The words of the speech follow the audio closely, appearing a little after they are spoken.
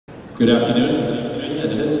Good afternoon. Is it afternoon? Yeah,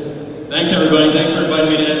 it is. Thanks, everybody. Thanks for inviting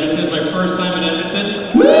me to Edmonton. It's my first time in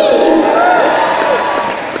Edmonton. Woo!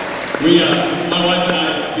 My wife and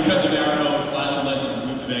I, because of Arrow and Flash of Legends, we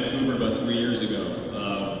moved to Vancouver about 3 years ago.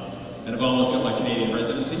 And I've almost got my Canadian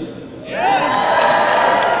residency.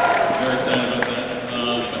 Yeah! Very excited about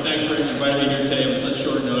that. But thanks for inviting me here today. It was such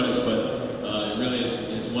short notice, but it really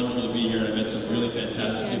is wonderful to be here. And I met some really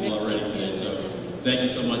fantastic people already today. So thank you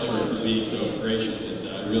so much for being so gracious,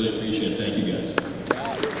 and I really appreciate it. Thank you guys.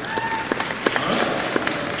 Alright.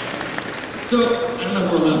 So, I don't know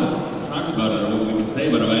if we're allowed to talk about it or what we can say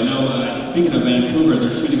about it, but I know, speaking of Vancouver,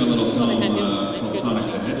 they're shooting a little film called Sonic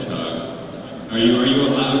the Hedgehog. Are you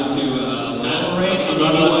allowed to elaborate in any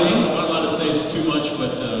way? I'm not allowed to say too much,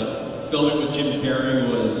 but filming with Jim Carrey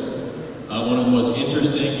was one of the most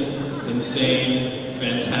interesting, insane,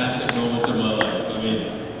 fantastic moments of my life. I mean,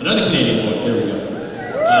 another Canadian boy, there we go.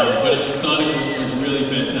 But Sonic was really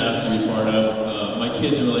fantastic to be part of. My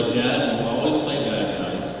kids were like, Dad, you always play bad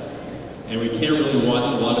guys, and we can't really watch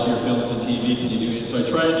a lot of your films on TV. Can you do it? So I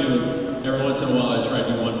try to do, every once in a while, I try to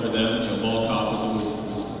do one for them. You know, Mall Cop was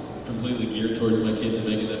completely geared towards my kids and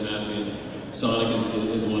making them happy, and Sonic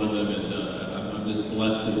is one of them, and I'm just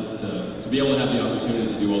blessed to be able to have the opportunity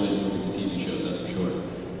to do all these movies and TV shows, that's for sure.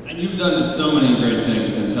 And you've done so many great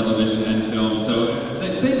things in television and film, so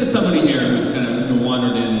say there's somebody here who's kind of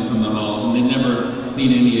wandered in from the halls and they've never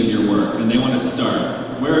seen any of your work and they want to start.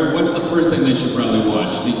 What's the first thing they should probably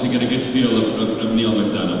watch to get a good feel of Neal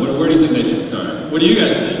Mcdonough? Where do you think they should start? What do you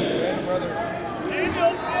guys think?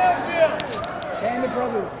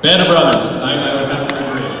 Band of Brothers, I would have to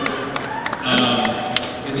agree.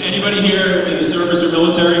 Is anybody here in the service or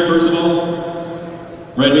military, first of all?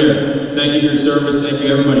 Right here. Thank you for your service. Thank you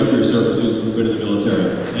everybody for your service who's been in the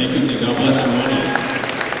military. Thank you. God bless everyone.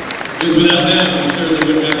 Because without them, we certainly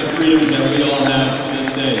wouldn't have the freedoms that we all have to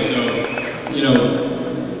this day. So, you know,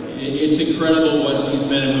 it's incredible what these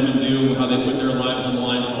men and women do, how they put their lives on the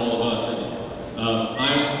line for all of us.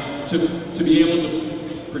 And to be able to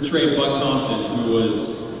portray Buck Compton,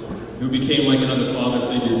 who became like another father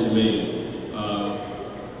figure to me,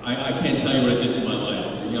 I can't tell you what it did to my life.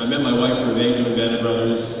 You know, I met my wife Reve doing Band of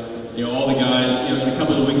Brothers. You know, all the guys, you know, in a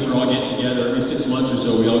couple of weeks we're all getting together. Every 6 months or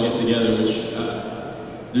so we all get together, which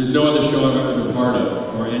there's no other show I've ever been part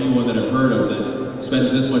of, or anyone that I've heard of that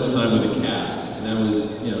spends this much time with a cast. And that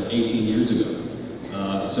was, you know, 18 years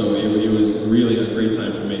ago. So it was really a great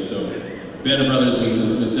time for me. So Band of Brothers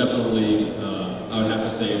was definitely, I would have to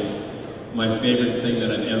say, my favorite thing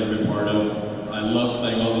that I've ever been part of. I love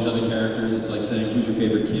playing all these other characters. It's like saying, who's your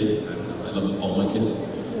favorite kid? I don't know, I love all my kids.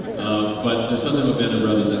 But there's something about Band of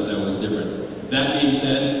Brothers that was different. That being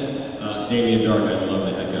said, Damien Dark, I love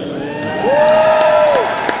the heck out of him.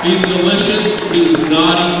 He's delicious, he's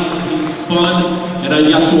naughty, he's fun, and I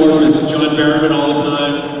got to work with John Barrowman all the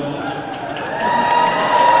time.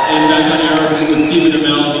 And back on Arrow with Stephen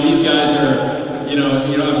Amell. I mean, these guys are, you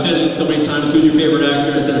know, I've said it so many times, who's your favorite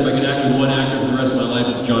actor? I said if I could act with one actor for the rest of my life,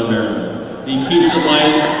 it's John Barrowman. He keeps it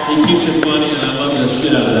light, he keeps it funny, and I love the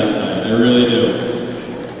shit out of that guy. I really do.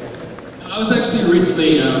 I was actually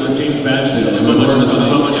recently with James Badgedale. How much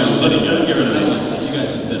of a city? Let's get rid of this. You guys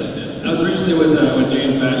can sit up there. I was recently with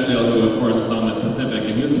James Badgedale, who of course was on the Pacific,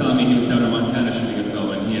 and he was telling me he was down in Montana shooting a film,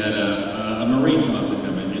 and he had a Marine come up to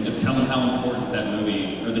him and just tell him how important that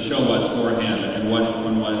movie, or the show was for him, and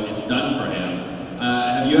what it's done for him.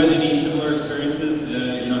 Have you had any similar experiences?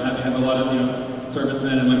 You know, have a lot of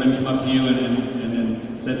servicemen and women come up to you and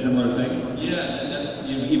said similar things? Yeah, that's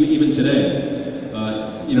even today.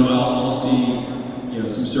 You know, I'll see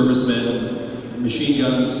some servicemen, machine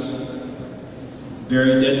guns,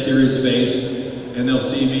 very dead serious face, and they'll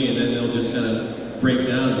see me and then they'll just kind of break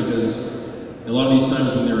down because a lot of these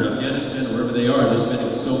times when they're in Afghanistan or wherever they are, they're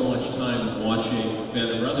spending so much time watching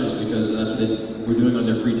Band of Brothers because that's what we're doing on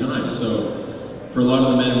their free time. So for a lot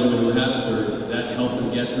of the men and women who have served, that helped them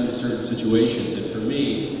get through certain situations. And for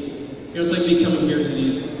me, it's like me coming here to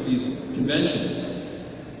these conventions.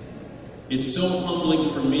 It's so humbling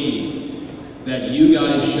for me that you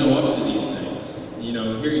guys show up to these things. You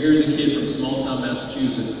know, here's a kid from small town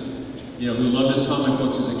Massachusetts, who loved his comic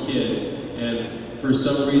books as a kid, and for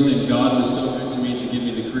some reason God was so good to me to give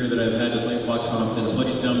me the career that I've had to play Buck Compton, to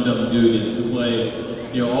play Dum Dum Dugan, to play,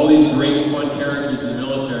 all these great fun characters in the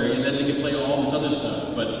military, and then to get play all this other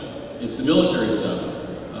stuff. But it's the military stuff.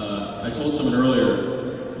 I told someone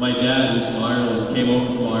earlier, my dad, who's from Ireland, came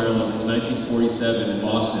over from Ireland in 1947 in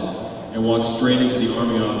Boston, and walked straight into the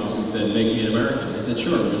Army office and said, "Make me an American." I said,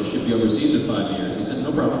 "Sure, we're going to ship you overseas for 5 years." He said,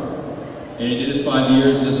 "No problem." And he did his 5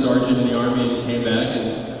 years as a sergeant in the Army and came back,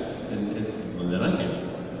 and then I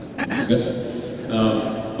came. Good.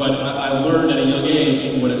 But I learned at a young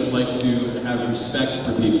age what it's like to have respect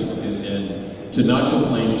for people and to not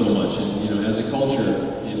complain so much. And you know, as a culture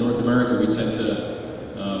in North America, we tend to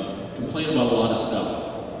complain about a lot of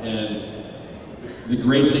stuff. And the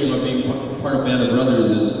great thing about being part of Band of Brothers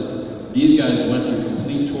is these guys went through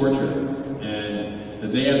complete torture, and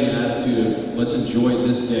that they have the attitude of let's enjoy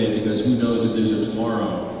this day because who knows if there's a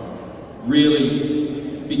tomorrow,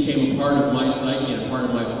 really became a part of my psyche and a part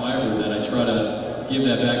of my fiber that I try to give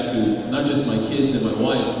that back to not just my kids and my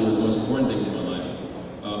wife, who are the most important things in my life,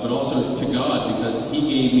 but also to God, because He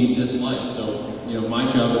gave me this life. So, you know, my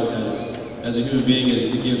job as a human being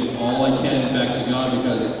is to give all I can back to God,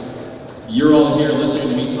 because you're all here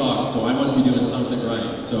listening to me talk, so I must be doing something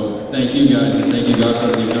right. So thank you guys, and thank you God for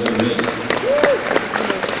what you've done for me.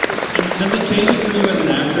 Does it change it for you as an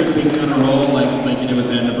actor, taking on a role like you did with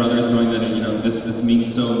Band of Brothers, knowing that this means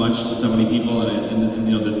so much to so many people, and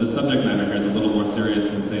you know the subject matter here is a little more serious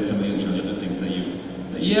than say some of the other things that you've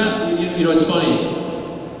done? You know, it's funny.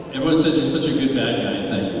 Everyone says you're such a good bad guy, and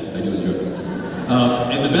thank you. I do enjoy it.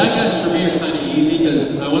 And the bad guys for me are kind of easy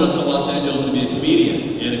because I went up to Los Angeles to be a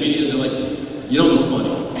comedian, and immediately they're like, "You don't look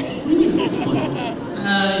funny." You don't look funny.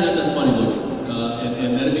 You're not that funny looking.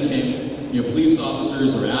 And then it became, you know, police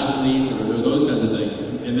officers or athletes or those kinds of things.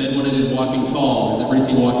 And then when I did Walking Tall, has everybody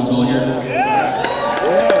seen Walking Tall here? Yeah.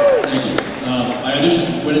 Thank you.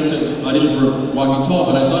 I went into audition for Walking Tall,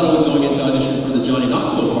 but I thought I was going into audition for the Johnny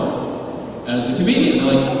Knoxville part as the comedian.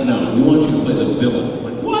 They're like, "No, we want you to play the villain." I'm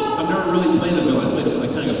like, what? I've never really played the villain. I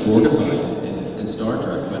kind of got Borgified in Star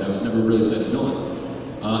Trek, but I never really played a villain.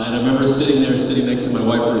 And I remember sitting next to my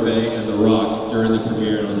wife Reve and The Rock during the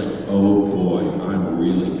premiere, and I was like, oh boy, I'm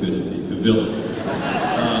really good at being the villain.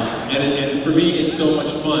 And for me, it's so much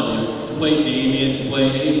fun, you know, to play Damien, to play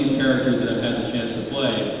any of these characters that I've had the chance to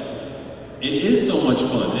play. It is so much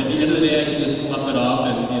fun. At the end of the day, I can just slough it off,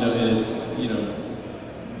 and it's, you know,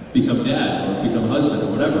 become dad or become husband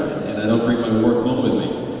or whatever, and I don't bring my work home with me.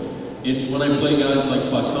 It's when I play guys like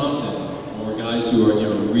Buck Compton, or guys who are, you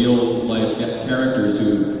know, real life characters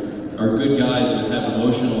who are good guys who have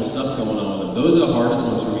emotional stuff going on with them. Those are the hardest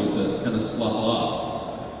ones for me to kind of slough off.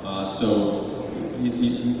 So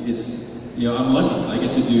it's, you know, I'm lucky. I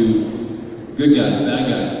get to do good guys, bad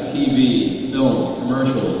guys, TV, films,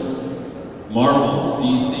 commercials, Marvel,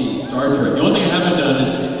 DC, Star Trek. The only thing I haven't done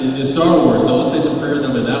is Star Wars, so let's say some prayers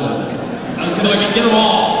under that one next. So I can get them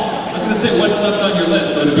all. I was going to say, what's left on your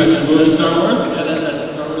list? So Star Wars? Yeah,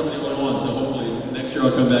 that's Star Wars is the only one, so hopefully next year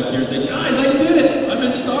I'll come back here and say, guys, I did it! I'm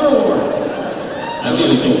in Star Wars! That'd be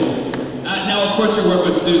really cool. Now, of course, your work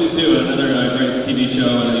with Suits, too, another great TV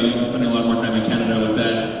show. You're spending a lot more time in Canada with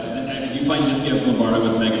that. Do you find you just get bombarded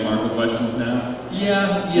with Meghan Markle questions now?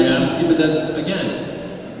 Yeah, but that, again,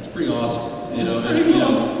 it's pretty awesome. It's pretty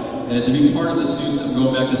cool. And to be part of the Suits, I'm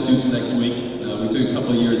going back to Suits next week. We took a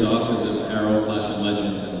couple of years off because of Arrow, Flash, and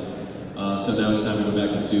Legends, and so now it's time to go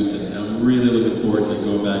back to Suits, and I'm really looking forward to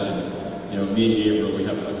going back. And you know, me and Gabriel, we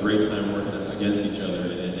have a great time working against each other,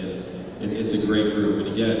 and it's a great group.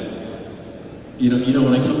 And again, you know,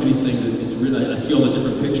 when I come to these things, it's really, I see all the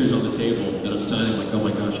different pictures on the table that I'm signing. Like, oh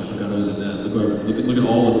my gosh, I forgot I was in that. Look at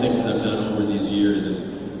all the things I've done over these years, and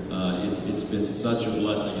it's been such a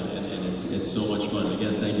blessing, and it's so much fun. And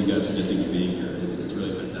again, thank you guys for just even being here. It's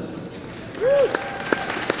really fantastic.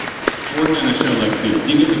 Working on a show like Suits,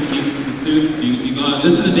 do you get to keep the suits?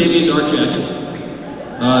 This is a Damien Dark jacket.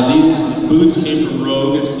 These boots came from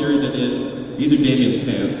Rogue, a series I did. These are Damien's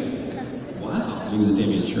pants. Wow. I think it's a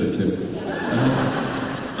Damien shirt too.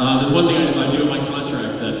 There's one thing I do in my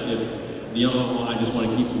contracts that if I just want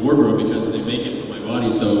to keep wardrobe because they make it for my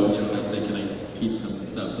body. So you know, I say, can I keep some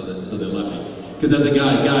stuff so they let me? Because as a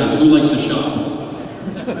guy, guys, who likes to shop?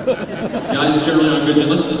 Guys generally aren't good.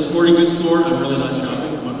 Unless it's a sporting goods store, I'm really not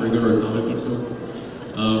shopping. I'm not very good at a comic book store.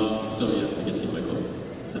 So yeah, I get to keep my clothes.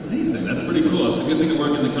 It's amazing. That's pretty cool. It's a good thing to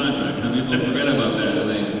work in the contracts. Some people forget about that, and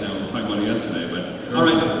they, you know, we talked about it yesterday. But all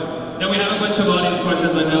right, now we have a bunch of audience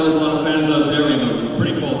questions. I know there's a lot of fans out there. We have a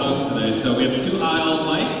pretty full house today, so we have 2 aisle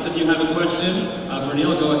mics. If you have a question for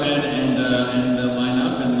Neal, go ahead and line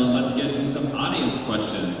up, and let's get to some audience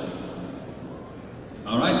questions.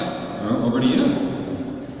 All right, over to you.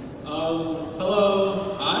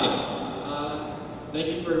 Hello. Hi. Thank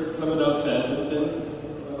you for coming out to Edmonton.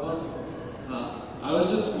 I was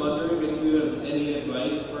just wondering if you have any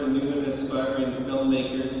advice for new and aspiring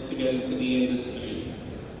filmmakers to get into the industry.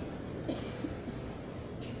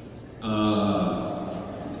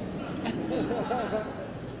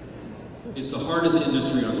 It's the hardest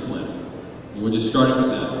industry on the planet. And we're just starting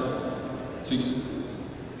with that.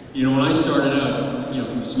 You know, when I started out, you know,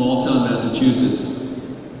 from small town Massachusetts,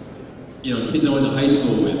 you know, kids I went to high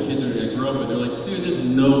school with, kids that I grew up with, they're like, dude, there's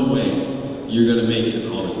no way you're going to make it in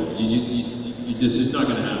Hollywood. This is not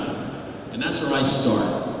going to happen. And that's where I start.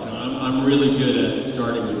 You know, I'm really good at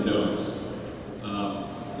starting with no's,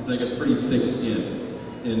 because I got pretty thick skin.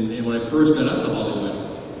 And when I first got out to Hollywood,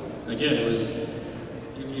 again, it was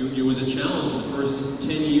a challenge. The first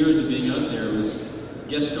 10 years of being out there, it was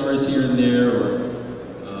guest stars here and there, or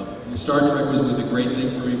Star Trek was a great thing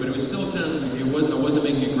for me, but it was still kind of, I wasn't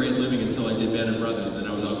making a great living until I did Band of Brothers, and then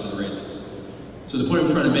I was off to the races. So the point I'm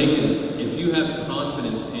trying to make is, if you have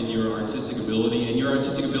confidence in your artistic ability, and your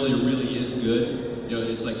artistic ability really is good, you know,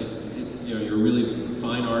 it's like, you know, you're a really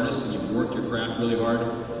fine artist and you've worked your craft really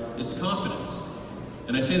hard, it's the confidence.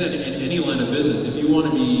 And I say that in any line of business. If you want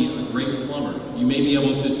to be a great plumber, you may be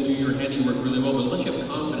able to do your handiwork really well, but unless you have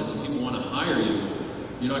confidence and people want to hire you,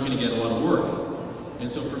 you're not going to get a lot of work. And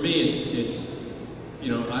so for me, it's you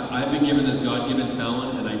know, I've been given this God-given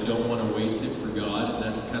talent, and I don't want to waste it for God, and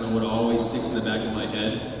that's kind of what always sticks in the back of my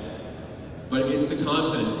head. But it's the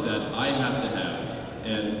confidence that I have to have,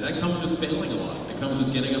 and that comes with failing a lot. It comes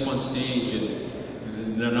with getting up on stage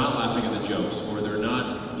and they're not laughing at the jokes, or they're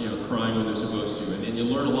not, you know, crying when they're supposed to. And you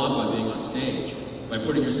learn a lot by being on stage, by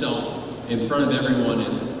putting yourself in front of everyone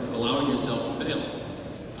and allowing yourself to fail.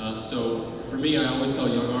 So for me, I always tell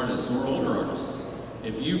young artists or older artists,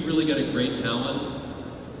 if you've really got a great talent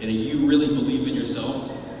and you really believe in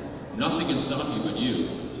yourself, nothing can stop you but you.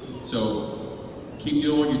 So keep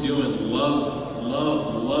doing what you're doing, love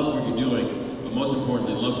what you're doing, but most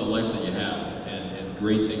importantly, love the life that you have, and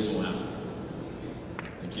great things will happen.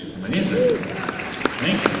 Thank you. Amazing.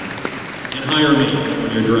 Thanks. And hire me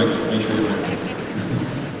when you're directing. Make sure you hire me.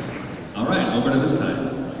 All right, over to this side.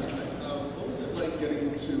 What was it like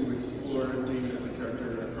getting to explore David as a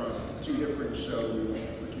character across two different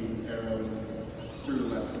shows between Arrow and through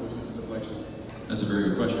the last couple seasons of Legends? That's a very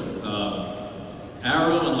good question.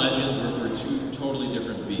 Arrow and Legends were two totally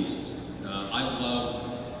different beasts. I loved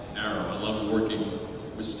Arrow. I loved working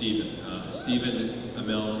with Steven. Steven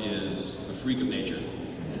Amell is a freak of nature.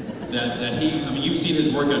 I mean, you've seen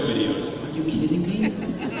his workout videos. Are you kidding me?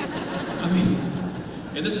 I mean,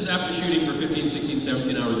 and this is after shooting for 15, 16,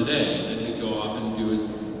 17 hours a day, and then he'd go off and do his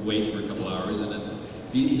weights for a couple hours, and then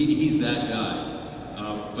he's that guy.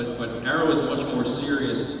 But Arrow is a much more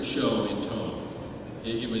serious show in tone.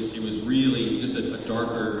 It was really just a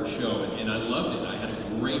darker show, and I loved it. I had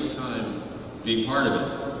a great time being part of it.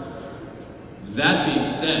 That being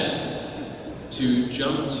said, to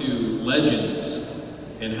jump to Legends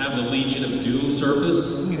and have the Legion of Doom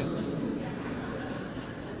surface,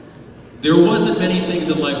 there wasn't many things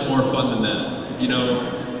in life more fun than that. You know,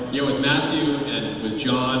 with Matthew and with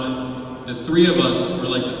John, the three of us were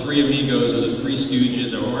like the three amigos or the three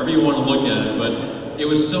stooges or however you want to look at it, but it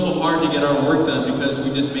was so hard to get our work done because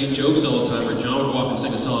we just made jokes all the time, or John would go off and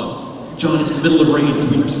sing a song. John, it's the middle of rain,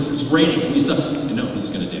 it's raining, can we stop? You know,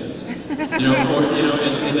 he's gonna dance. And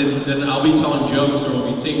then I'll be telling jokes or we'll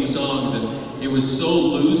be singing songs, and it was so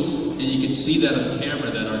loose, and you could see that on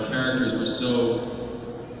camera that our characters were so,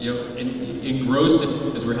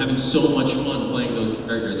 engrossed as we're having so much fun playing those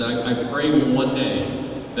characters. I pray one day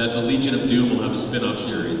that the Legion of Doom will have a spin-off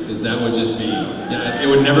series, because that would just be, it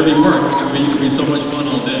would never be work. It would be so much fun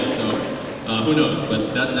all day, so who knows,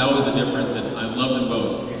 but that was the difference, and I love them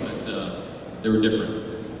both, but they were different.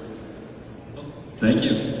 Thank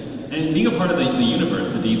you. And being a part of the universe,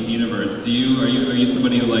 the DC universe, are you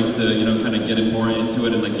somebody who likes to kind of get more into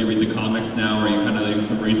it, and like do you read the comics now, or are you kind of doing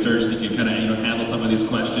some research so you can kind of handle some of these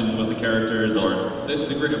questions about the characters, or?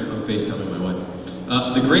 I'm FaceTiming my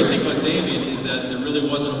wife. The great thing about Damien is that there really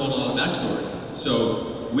wasn't a whole lot of backstory,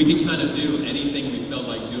 so we could kind of do anything we felt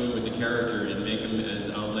like doing with the character and make him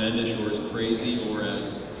as outlandish or as crazy or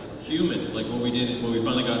as human, like what we did when we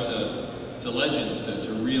finally got to Legends,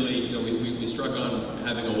 to really, we struck on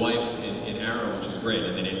having a wife in Arrow, which is great,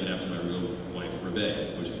 and they named it after my real wife,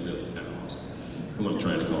 Reve, which is really kind of awesome, whom I'm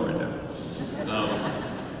trying to call right now.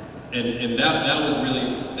 And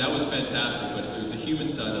that was fantastic, but it was the human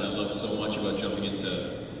side that I loved so much about jumping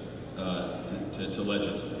into to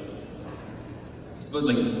Legends. But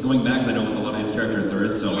like going back, because I know with a lot of these characters there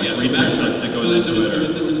is so much so research that goes into it.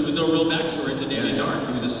 There was no real backstory to Damien Dark.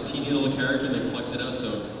 He was this teeny little character, and they plucked it out.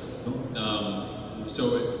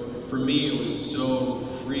 So for me, it was so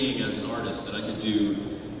freeing as an artist that I could do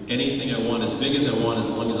anything I want, as big as I want, as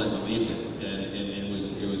long as I believed it, and it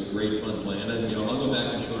was great fun playing. And I'll go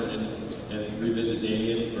back and short and revisit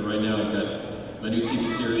Damien, but right now I've got my new TV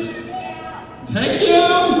series. Thank you.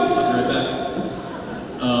 I'll be right back.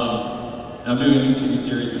 I'm doing a new TV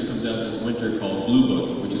series which comes out this winter called Blue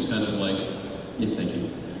Book, which is kind of like, thank you.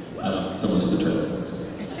 Someone took the trailer.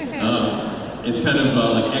 It's kind of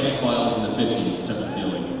like X-Files in the 50s type of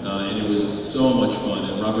feeling. And it was so much fun.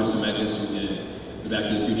 And Robert Zemeckis, who did the Back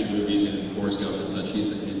to the Future movies and Forrest Gump and such, he's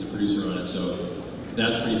the producer on it. So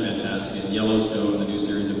that's pretty fantastic. And Yellowstone, the new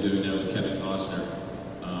series I'm doing now with Kevin Costner,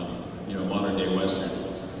 modern day Western.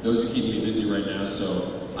 Those are keeping me busy right now.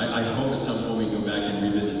 So I hope at some point we go back and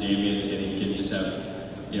revisit Damien and he can just have,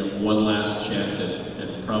 one last chance at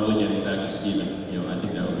probably getting back to Steven. I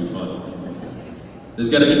think that would be fun. There's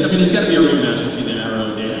got to be a rematch between Arrow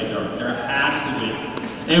and Damien Dark. There has to be.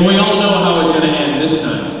 And we all know how it's going to end this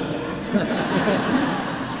time.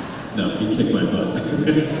 No, he kicked my butt.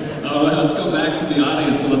 All right, let's go back to the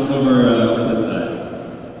audience. So let's go over to this side.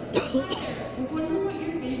 I was wondering what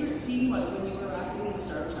your favorite scene was when you were acting in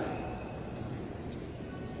Star Trek.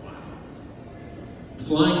 Wow.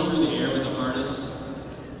 Flying through the air with the harness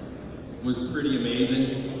was pretty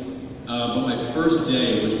amazing. But my first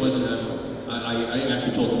day, which wasn't, I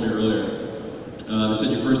actually told somebody earlier, they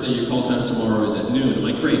said your first day, your call times tomorrow is at noon. I'm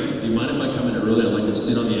like, great, do you mind if I come in early? I'd like to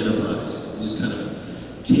sit on the Enterprise and just kind of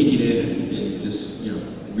take it in and just,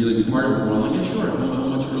 really be part of it for a while. I'm like, yeah, sure. How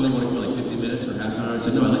much early? Want to come in, like 15 minutes or half an hour? I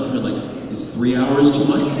said, no, I'd like to come in, like, is 3 hours too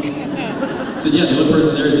much? I said, yeah, the only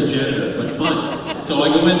person there is a janitor, but fine. So I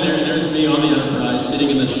go in there, and there's me on the Enterprise,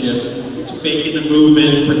 sitting in the ship, faking the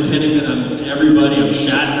movements, pretending that I'm everybody, I'm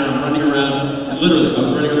Shatner, I'm running around. And literally, I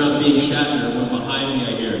was running around being Shatner, when behind me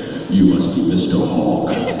I hear, you must be Mr. Hawk.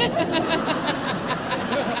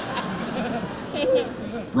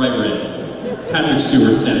 Bright red. Patrick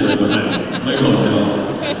Stewart standing right behind me. I'm like, oh no.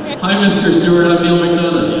 Hi, Mr. Stewart, I'm Neal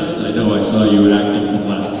Mcdonough. Yes, I know, I saw you acting for the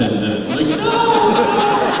last 10 minutes. I'm like, no!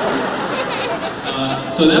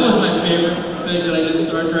 So that was my favorite thing that I did in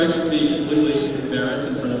Star Trek, being completely embarrassed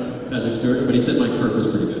in front of Patrick Stewart, but he said my Kirk was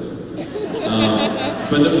pretty good.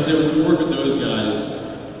 But to work with those guys,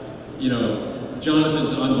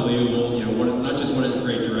 Jonathan's unbelievable. Not just what a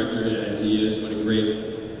great director as he is, what a great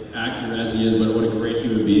actor as he is, but what a great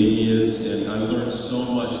human being he is, and I learned so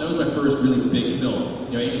much. That was my first really big film.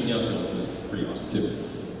 Agents of the Outfield was pretty awesome too.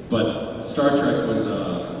 But Star Trek was,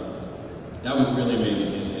 that was really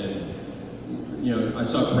amazing. And I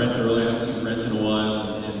saw Brent earlier, I haven't seen Brent in a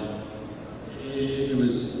while, and that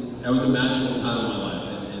was a magical time in my life.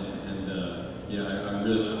 I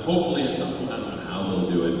really, hopefully at some point, I don't know how they'll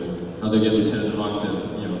do it, how they get Lieutenant Hawk to,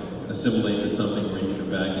 assimilate to something where you can come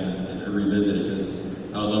back and revisit it, because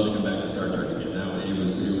I would love to come back to Star Trek again. It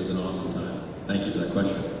was an awesome time. Thank you for that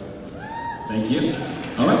question. Thank you.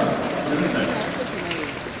 All right, to this side.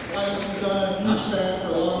 Hi, Mr. McDonough, huge fan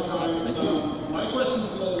for a long time. My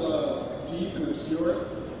question's a little deep and obscure.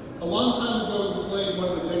 A long time ago, you played one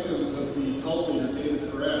of the victims of the cult leader, David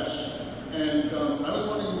Koresh. And I was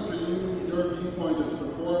wondering for you, your viewpoint as a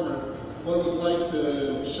performer, what it was like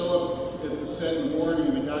to show up at the set in the morning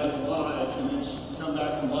and the guy's alive, and then come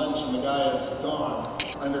back from lunch and the guy is gone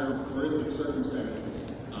under horrific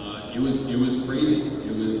circumstances. It was crazy.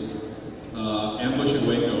 It was Ambush at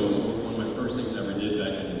Waco was one of my first things I ever did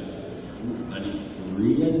back in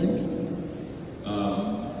 '93, I think.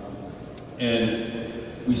 And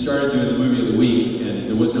we started doing the movie of the week, and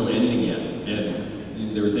there was no ending yet.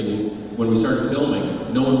 And they were thinking, when we started filming,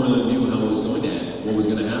 no one really knew how it was going to end, what was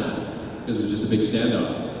going to happen, because it was just a big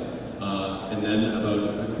standoff. And then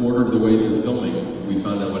about a quarter of the way through filming, we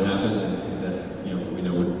found out what happened, and that, we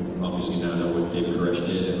know obviously now know what David Koresh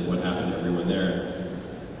did and what happened to everyone there.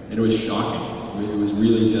 And it was shocking. It was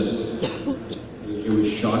really just, it was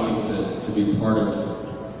shocking to be part of,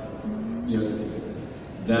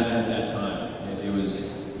 that at that time. It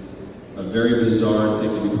was a very bizarre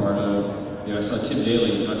thing to be part of. I saw Tim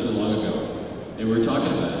Daly not too long ago, and we were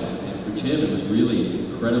talking about it. And for Tim, it was really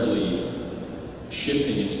incredibly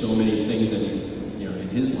shifting in so many things that in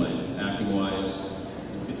his life, acting-wise,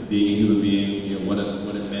 being a human being, what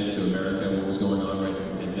it meant to America, what was going on right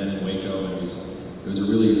then in Waco. And it was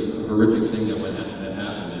a really horrific thing that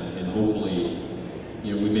happened, and hopefully,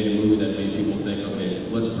 we made a movie that made people think, okay,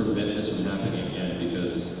 let's prevent this from happening again,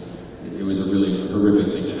 because it was a really horrific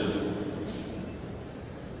thing to happen.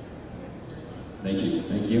 Thank you.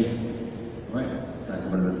 Thank you. All right, back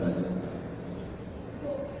over to this side.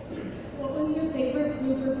 What was your favorite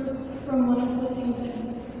blooper from one of the things that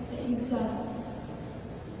you've done?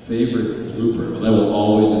 Favorite blooper? Well, that will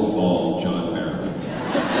always involve John Barrett.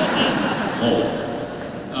 Always.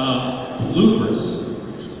 Bloopers.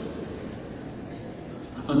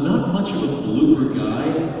 I'm not much of a blooper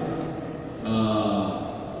guy.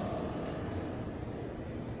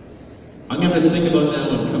 I'm gonna have to think about that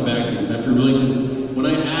one and come back to it, because when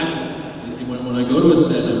I act, when I go to a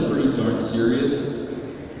set, I'm pretty darn serious.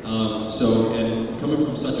 And coming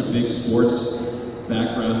from such a big sports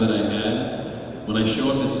background that I had, when I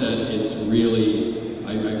show up to set, it's really,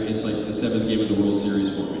 it's like the 7th game of the World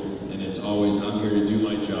Series for me. And it's always, I'm here to do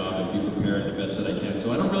my job and be prepared the best that I can.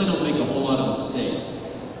 So I don't make a whole lot of mistakes,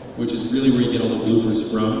 which is really where you get all the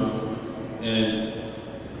bloopers from. And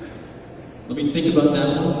let me think about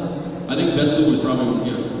that one. I think the best blooper was probably,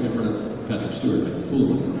 you know, in front of Patrick Stewart, making a fool of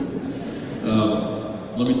myself.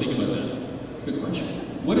 Let me think about that. It's a good question.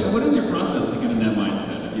 What is your process to get in that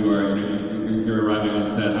mindset? If you are, you're arriving on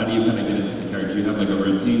set, how do you kind of get into the character? Do you have like a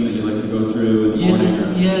routine that you like to go through in the morning?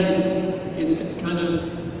 Yeah, it's kind of,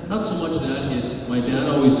 not so much that, it's, my dad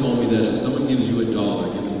always told me that if someone gives you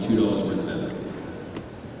 $1, give them $2 worth of effort.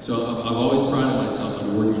 So I've always prided myself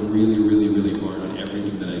on working really, really, really hard on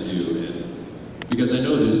everything that I do. And because I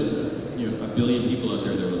know there's, you know, a billion people out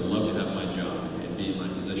there that would love to have my job and be in my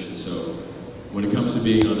position. So when it comes to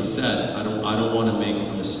being on a set, I don't want to make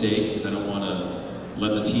a mistake. I don't want to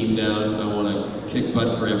let the team down. I want to kick butt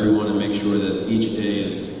for everyone and make sure that each day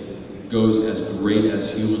goes as great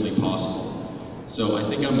as humanly possible. So I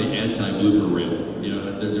think I'm the anti-blooper reel. You know,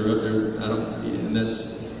 and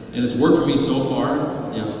it's worked for me so far.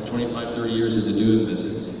 You know, 25, 30 years into doing this,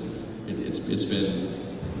 it's been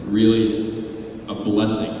really a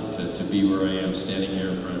blessing to be where I am, standing here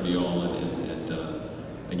in front of you all, and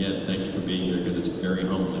again, thank you for being here, because it's very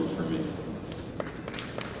humbling for me.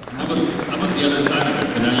 How about the other side of it?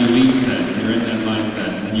 So now you leave set, you're in that mindset,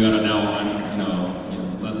 and you gotta now,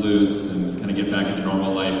 let loose and kind of get back into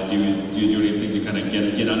normal life. Do you do anything to kind of get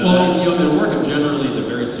out of that? Well, you know, at work I'm generally the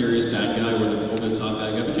very serious bad guy, or the over-the-top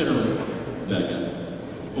bad guy, but generally bad guy,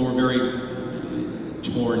 or very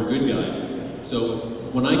torn good guy. So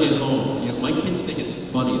when I get home, you know, my kids think it's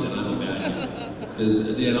funny that I'm a bad guy.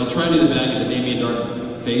 And I'll try to do the bad guy, the Damien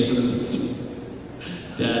Dark face, and then,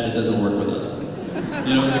 Dad, it doesn't work with us.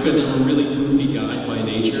 You know, because I'm a really goofy guy by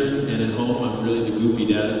nature, and at home I'm really the goofy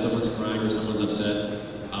dad. If someone's crying or someone's upset,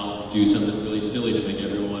 I'll do something really silly to make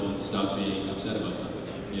everyone stop being upset about something.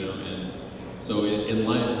 You know, and so in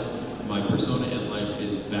life, my persona in life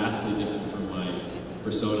is vastly different from my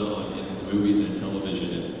persona in movies and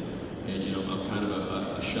television. And you know, I'm kind of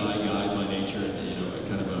a shy guy by nature, and you know,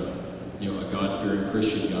 kind of a God-fearing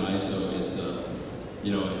Christian guy. So it's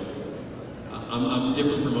you know, I'm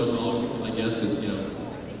different from most all people, I guess, because you know,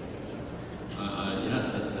 yeah,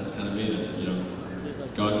 that's kind of me. That's, you know,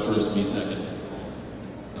 God first, me second.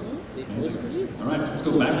 So, all right, let's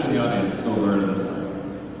go back to the audience. Let's go over to this side.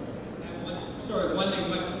 Sorry, one thing. I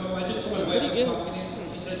just told my wife I'm talking to you.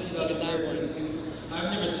 She said she's out of there in suits. I've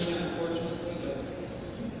never seen it, unfortunately.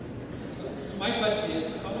 But so my question is,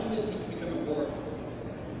 how long did it take you to become a board?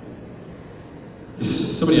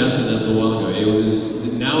 Somebody asked me that a little while ago. It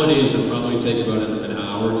was, nowadays it would probably take about an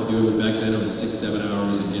hour to do it, but back then it was 6-7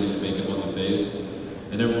 hours of getting the makeup on the face.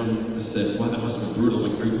 And everyone said, wow, that must have been brutal.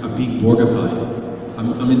 I'm like, I'm being Borgified.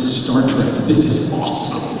 I'm in Star Trek. This is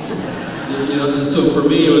awesome. You know, so for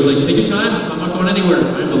me, it was like, take your time. I'm not going anywhere.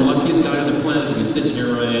 I'm the luckiest guy on the planet to be sitting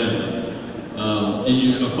here where I am. And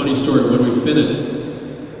you know, a funny story, when we finished,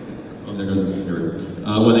 oh, there goes the computer.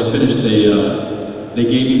 When they finished, they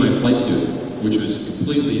gave me my flight suit, which was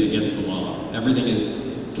completely against the law. Everything is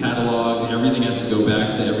cataloged, everything has to go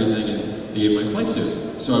back to everything, and they gave me my flight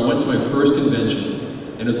suit. So I went to my first convention,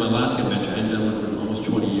 and it was my last convention. I hadn't done one for almost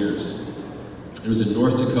 20 years. It was in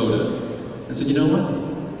North Dakota. I said, you know what?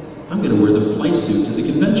 I'm gonna wear the flight suit to the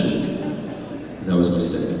convention. That was a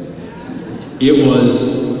mistake. It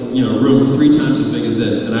was, you know, a room 3 times as big as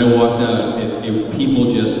this, and I walked out, and people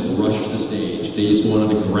just rushed the stage. They just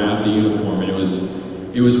wanted to grab the uniform, and it was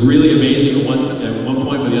really amazing at one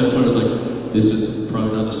point, but the other point was like, this is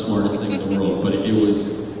probably not the smartest thing in the world, but it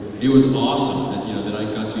was awesome that, you know, that I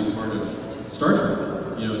got to be part of Star Trek.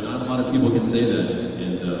 You know, not a lot of people can say that,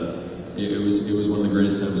 and it was one of the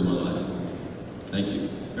greatest times of my life. Thank you.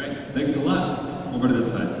 Great, thanks a lot. Over to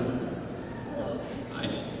this side. Hello. Hi.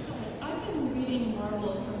 I've been reading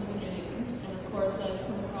Marvel from the beginning, and of course I've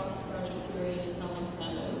come across Sergeant Fury as Neal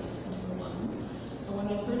Mcdonough as #1. And when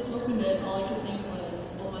I first opened it, all I could think was,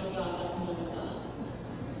 oh my god, that's Neal Mcdonough.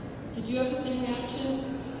 Did you have the same reaction,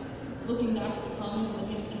 looking back at the comic and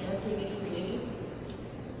looking at the character they created?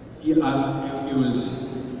 Yeah, it was,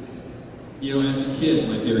 you know, as a kid,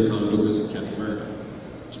 my favorite comic book was Captain America.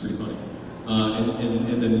 It was pretty funny.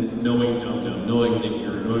 And then knowing Dum Dum, knowing Nick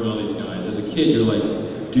Fury, knowing all these guys, as a kid you're like,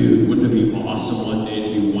 dude, wouldn't it be awesome one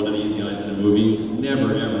day to be one of these guys in a movie?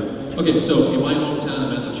 Never, ever. Okay, so in my hometown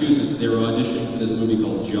of Massachusetts, they were auditioning for this movie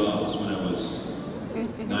called Jaws when I was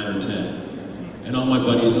 9 or 10. And all my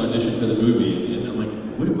buddies auditioned for the movie, and I'm like,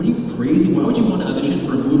 what are you crazy? Why would you want to audition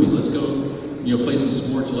for a movie? Let's go play some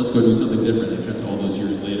sports, or let's go do something different. And cut to all those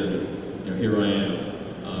years later, here I am.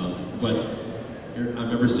 But I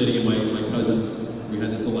remember sitting in my cousin's, we had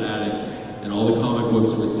this little attic, and all the comic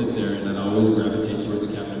books would sit there, and I'd always gravitate towards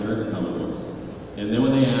the Captain America comic books. And then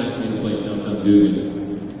when they asked me to play Dum Dum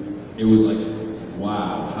Dugan, it was like,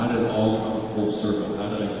 wow, how did it all come full circle?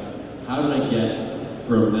 How did I get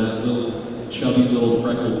from that little chubby little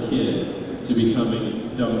freckled kid to becoming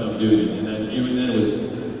Dum Dum Dugan? And then it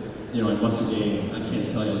was, I must have gained, I can't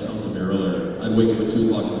tell you, I was telling somebody earlier, I'd wake up at 2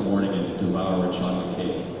 o'clock in the morning and devour a chocolate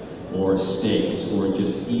cake, or steaks, or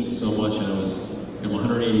just eat so much, and I'm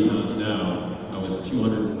 180 pounds now. I was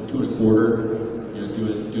 200 and a quarter,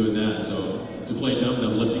 doing that. So to play Dum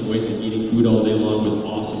Dum, lifting weights and eating food all day long was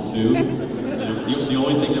awesome too. The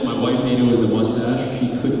only thing that my wife hated was the mustache. She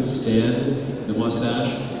couldn't stand the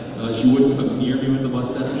mustache. She wouldn't come near me with the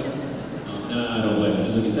mustache. And I don't blame her.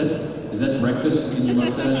 She's like, is that breakfast in your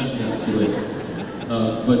mustache? Yeah, great.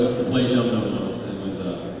 But to play Dum Dum, that was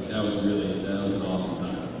an awesome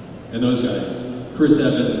time. And those guys, Chris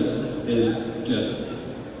Evans is just,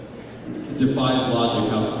 defies logic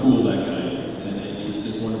how cool that guy is. And he's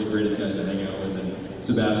just one of the greatest guys to hang out with. And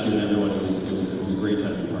Sebastian and everyone, it was a great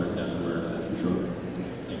time to be part of Captain America, for sure.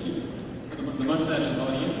 Thank you. The mustache was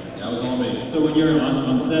all you? That was all me. So when you're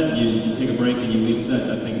on set, you take a break and you leave set,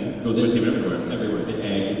 that thing goes with you everywhere? Everywhere. The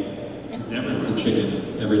egg. It's everywhere. The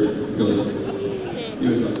chicken, everything. It goes. It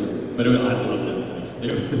was like, but I loved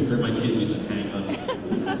it. It was for my kids used to hang on.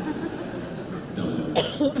 Don't know.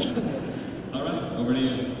 All right, over to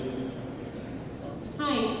you.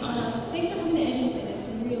 Hi, thanks for coming to Edmonton. It's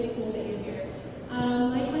really cool that you're here.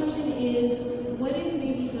 My question is, what is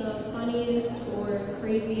maybe the funniest or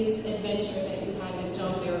craziest adventure that you had with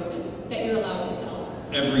John Barrowman that you're allowed to tell?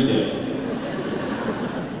 Every day.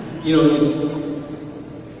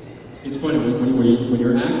 It's funny, when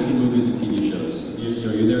you're acting in movies and TV shows,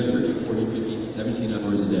 you're there 13, 14, 15, 17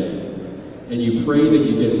 hours a day, and you pray that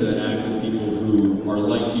you get to act with people who are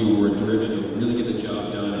like you, who are driven, and really get the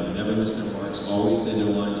job done, and never miss their marks, always say their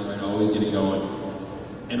lines right, always get it going,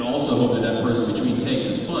 and also hope that person between takes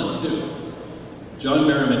is fun, too. John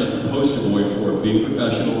Barrowman is the poster boy for being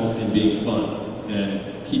professional and being fun, and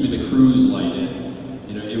keeping the crews light,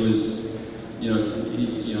 and, it was,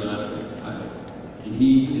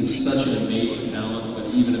 he is such an amazing talent, but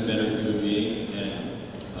even a better human being, and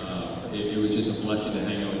it was just a blessing to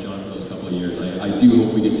hang out with John for those couple of years. I do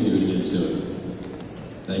hope we get to do it again soon.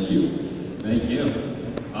 Thank you. Thank you.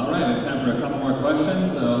 All right, we have time for a couple more questions,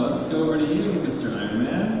 so let's go over to you, Mr. Iron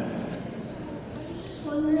Man. I was just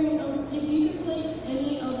wondering, if you could play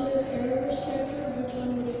any other Arrowverse character, which one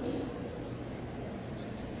would it be?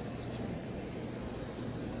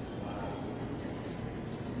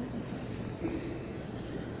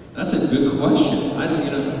 That's a good question.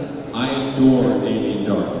 I adore Damien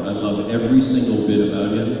Dark. I love every single bit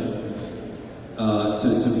about him.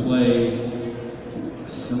 To play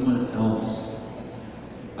someone else,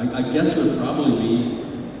 I guess it would probably be,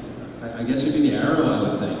 it'd be the Arrow, I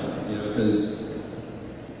would think, because,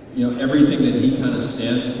 everything that he kind of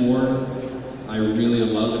stands for, I really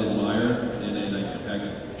love and admire, and I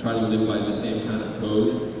try to live by the same kind of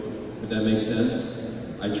code, if that makes sense.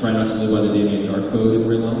 I try not to live by the Damien Dark code in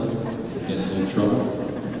real life, get in a little trouble.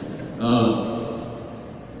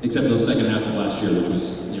 Except the second half of last year, which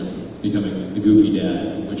was, becoming the goofy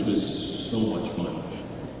dad, which was so much fun.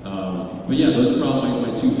 But yeah, those are probably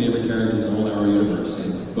my two favorite characters in the whole Arrow universe.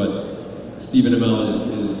 But Stephen Amell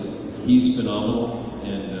he's phenomenal,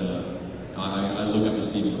 and I look up to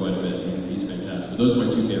Stephen quite a bit. He's fantastic. But those are my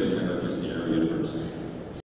two favorite characters in the Arrow universe.